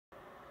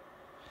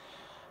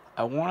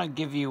I want to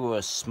give you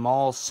a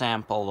small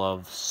sample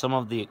of some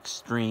of the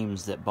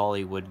extremes that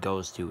Bollywood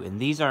goes to, and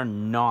these are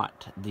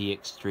not the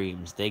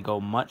extremes. They go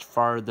much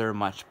farther,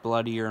 much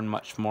bloodier, and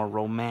much more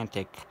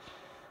romantic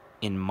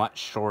in much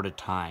shorter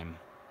time.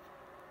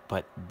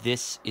 But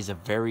this is a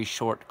very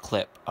short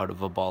clip out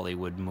of a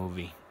Bollywood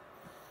movie.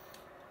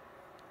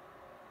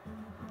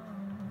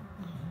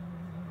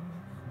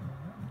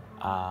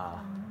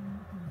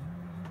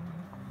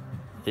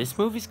 This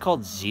movie's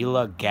called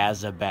Zila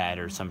Gazabad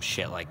or some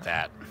shit like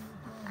that.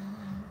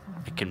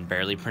 I can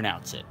barely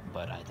pronounce it,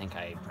 but I think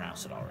I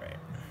pronounced it all right.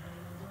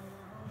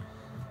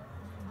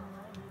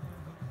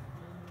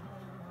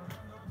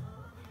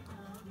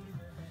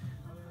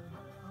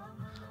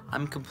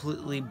 I'm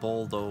completely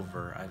bowled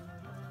over.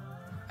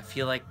 I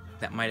feel like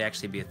that might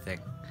actually be a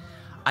thing.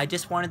 I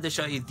just wanted to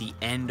show you the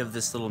end of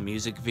this little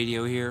music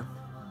video here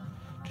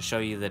to show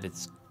you that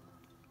it's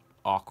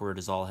awkward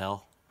as all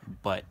hell.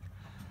 But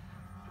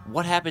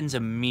what happens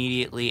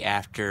immediately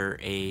after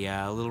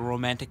a little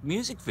romantic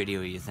music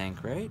video, you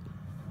think, right?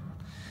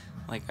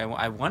 Like,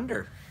 I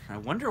wonder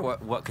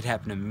what could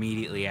happen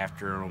immediately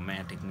after a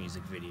romantic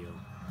music video.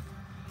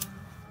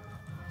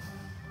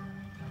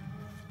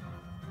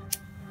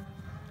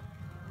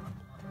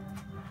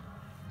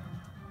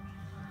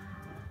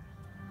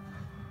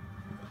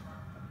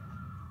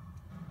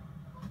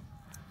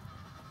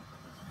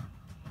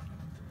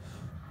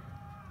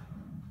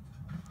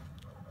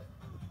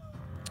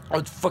 Oh,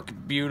 it's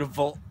fucking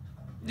beautiful.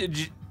 Did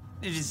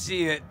you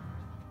see it?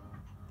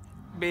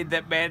 Made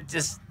that man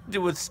just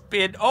do a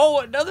spin.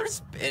 Oh, another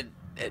spin.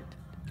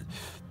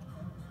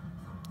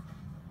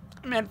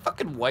 Man,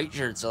 fucking white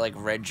shirts are like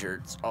red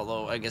shirts.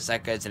 Although, I guess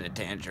that guy's in a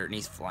tan shirt and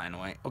he's flying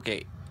away.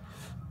 Okay.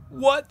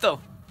 What the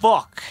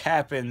fuck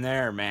happened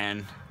there,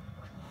 man?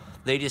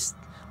 They just,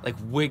 like,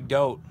 wigged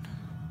out.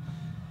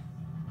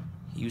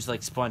 Used,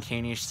 like,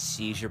 spontaneous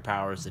seizure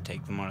powers to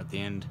take them on at the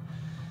end.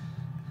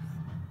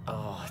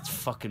 Oh, it's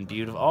fucking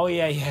beautiful. Oh,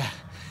 yeah.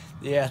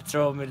 Yeah,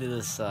 throw him into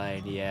the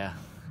side, yeah.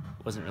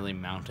 Wasn't really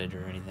mounted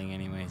or anything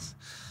anyways.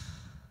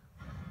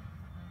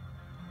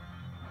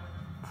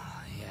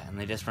 Oh, yeah, and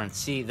they just run.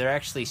 See, they're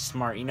actually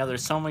smart. You know,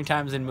 there's so many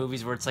times in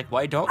movies where it's like,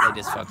 why don't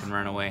they just fucking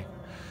run away?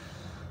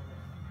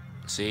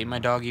 See, my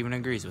dog even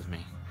agrees with me.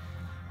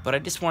 But I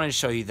just wanted to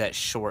show you that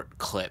short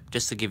clip,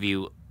 just to give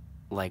you,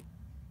 like,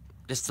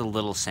 just a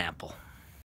little sample.